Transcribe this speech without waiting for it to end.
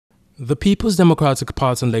The People's Democratic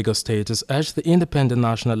Party in Lagos State has urged the Independent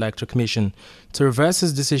National Electoral Commission to reverse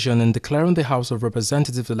its decision in declaring the House of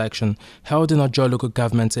Representatives election held in Ojo local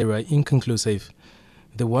government area inconclusive.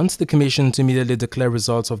 They want the Commission to immediately declare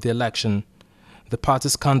results of the election. The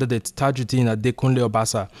party's candidate Tajuddin Adekunle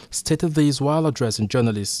Obasa stated this while addressing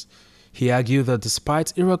journalists. He argued that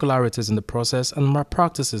despite irregularities in the process and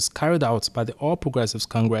malpractices carried out by the All Progressives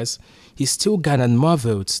Congress, he still garnered more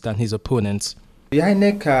votes than his opponents. The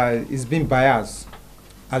INEC is being biased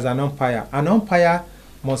as an umpire. An umpire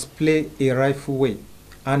must play a rightful way.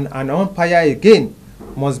 And an umpire, again,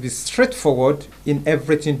 must be straightforward in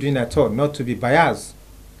everything doing at all, not to be biased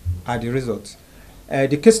at the results.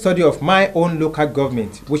 The case study of my own local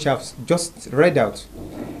government, which I've just read out,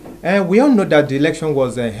 we all know that the election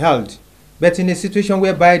was held, but in a situation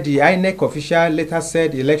whereby the INEC official later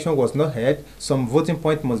said the election was not held, some voting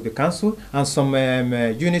points must be cancelled, and some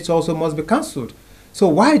units also must be cancelled. So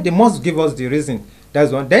why they must give us the reason?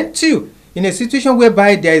 That's one. Then two, in a situation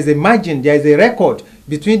whereby there is a margin, there is a record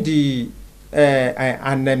between the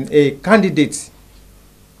a candidate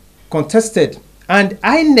contested, and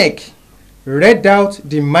INEC read out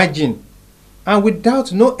the margin, and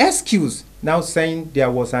without no excuse, now saying there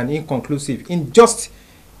was an inconclusive in just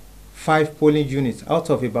 5 polling units out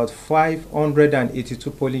of about 582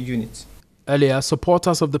 polling units. Earlier,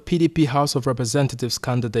 supporters of the PDP House of Representatives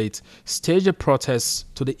candidate staged a protest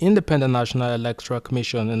to the Independent National Electoral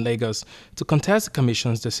Commission in Lagos to contest the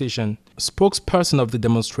Commission's decision. A spokesperson of the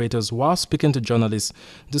demonstrators, while speaking to journalists,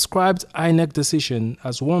 described INEC decision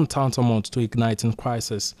as one tantamount to igniting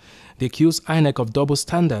crisis. They accused INEC of double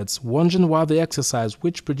standards, wondering why the exercise,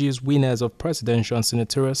 which produced winners of presidential and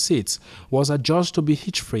senatorial seats, was adjudged to be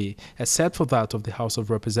hitch-free, except for that of the House of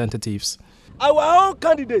Representatives. Our own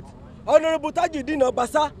candidate, Honorable Tajuddin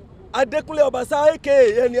Obasa, Adekunle Obasa,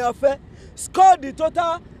 aka Eniafe, scored the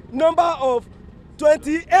total number of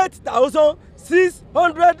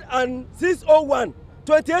 28,601.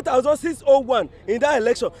 28,601 in that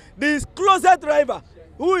election. The closest rival,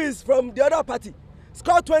 who is from the other party,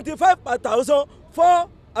 scored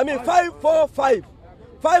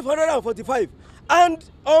 545. And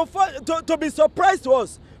to be surprised to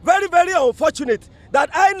us, very, very unfortunate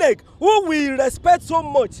that INEC, who we respect so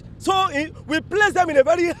much, we place them in a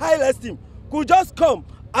very high esteem, could just come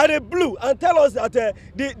at a blue and tell us that the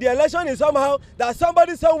election is somehow, that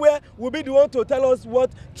somebody somewhere will be the one to tell us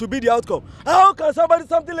what should be the outcome. How can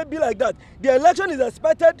something be like that? The election is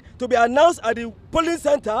expected to be announced at the polling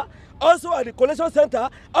center, also at the collation center,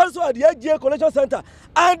 also at the HGA collation center.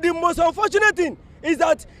 And the most unfortunate thing is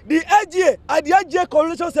that the HGA, at the HGA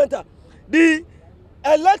collation center, the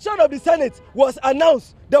election of the Senate was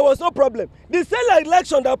announced. There was no problem. The same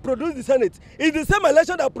election that produced the Senate is the same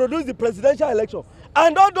election that produced the presidential election.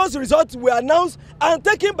 And all those results were announced and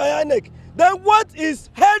taken by INEC. Then what is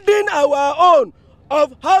heading our own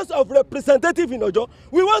of House of Representatives in Ojo?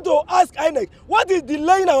 We want to ask INEC, what is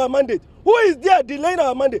delaying our mandate? Who is there delaying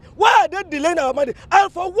our mandate? Why are they delaying our mandate?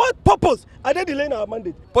 And for what purpose are they delaying our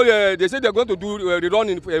mandate? They say they're going to do the run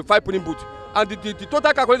in 5 polling booths. And the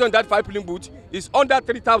total calculation on that 5 polling booths is under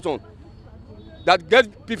 3,000 that get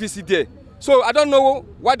PVC there. So I don't know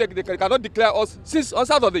why they cannot declare us since on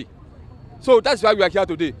Saturday. So that's why we are here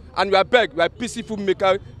today. And we are peaceful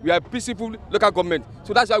maker, we are peaceful local government.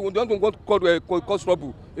 So that's why we don't want to cause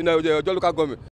trouble in the local government.